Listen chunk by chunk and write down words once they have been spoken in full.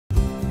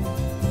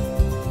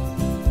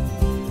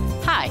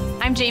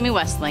I'm Jayme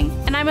Westling,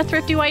 and I'm a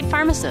Thrifty White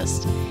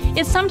Pharmacist.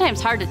 It's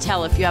sometimes hard to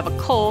tell if you have a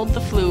cold, the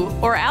flu,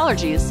 or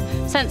allergies,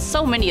 since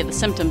so many of the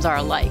symptoms are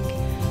alike.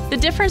 The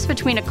difference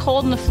between a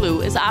cold and the flu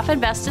is often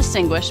best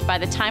distinguished by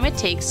the time it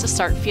takes to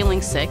start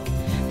feeling sick,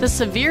 the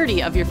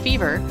severity of your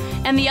fever,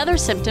 and the other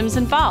symptoms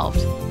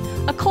involved.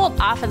 A cold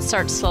often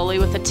starts slowly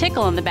with a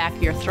tickle in the back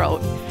of your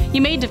throat.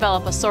 You may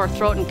develop a sore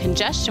throat and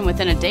congestion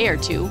within a day or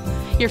two.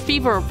 Your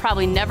fever will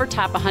probably never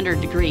top 100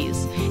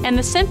 degrees, and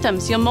the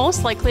symptoms you'll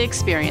most likely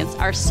experience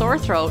are sore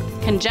throat,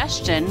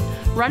 congestion,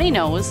 runny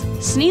nose,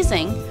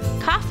 sneezing,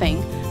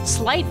 coughing,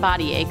 slight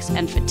body aches,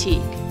 and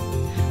fatigue.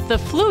 The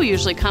flu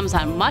usually comes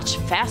on much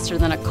faster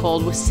than a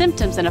cold, with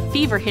symptoms and a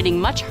fever hitting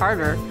much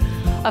harder.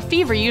 A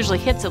fever usually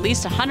hits at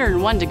least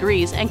 101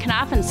 degrees and can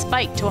often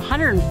spike to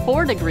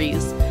 104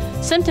 degrees.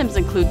 Symptoms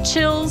include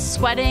chills,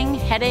 sweating,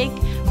 headache,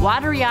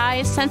 watery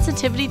eyes,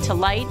 sensitivity to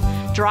light,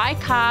 dry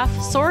cough,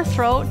 sore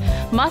throat,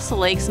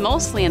 muscle aches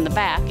mostly in the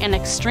back, and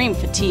extreme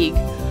fatigue.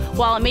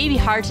 While it may be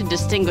hard to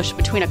distinguish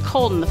between a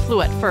cold and the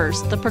flu at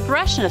first, the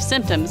progression of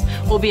symptoms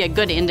will be a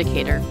good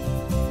indicator.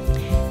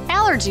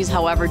 Allergies,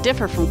 however,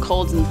 differ from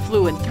colds and the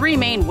flu in three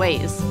main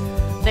ways.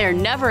 They are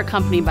never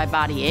accompanied by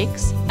body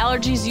aches.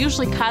 Allergies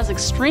usually cause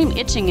extreme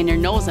itching in your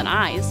nose and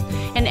eyes,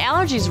 and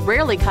allergies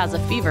rarely cause a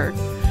fever.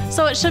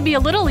 So it should be a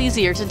little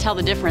easier to tell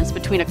the difference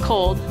between a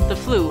cold, the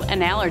flu,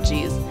 and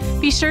allergies.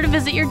 Be sure to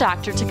visit your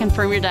doctor to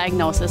confirm your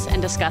diagnosis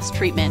and discuss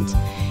treatment.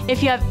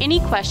 If you have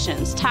any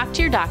questions, talk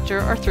to your doctor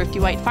or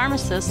Thrifty White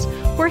Pharmacist.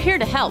 We're here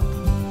to help.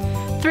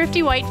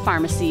 Thrifty White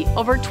Pharmacy,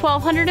 over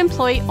 1,200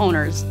 employee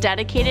owners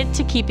dedicated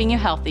to keeping you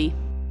healthy.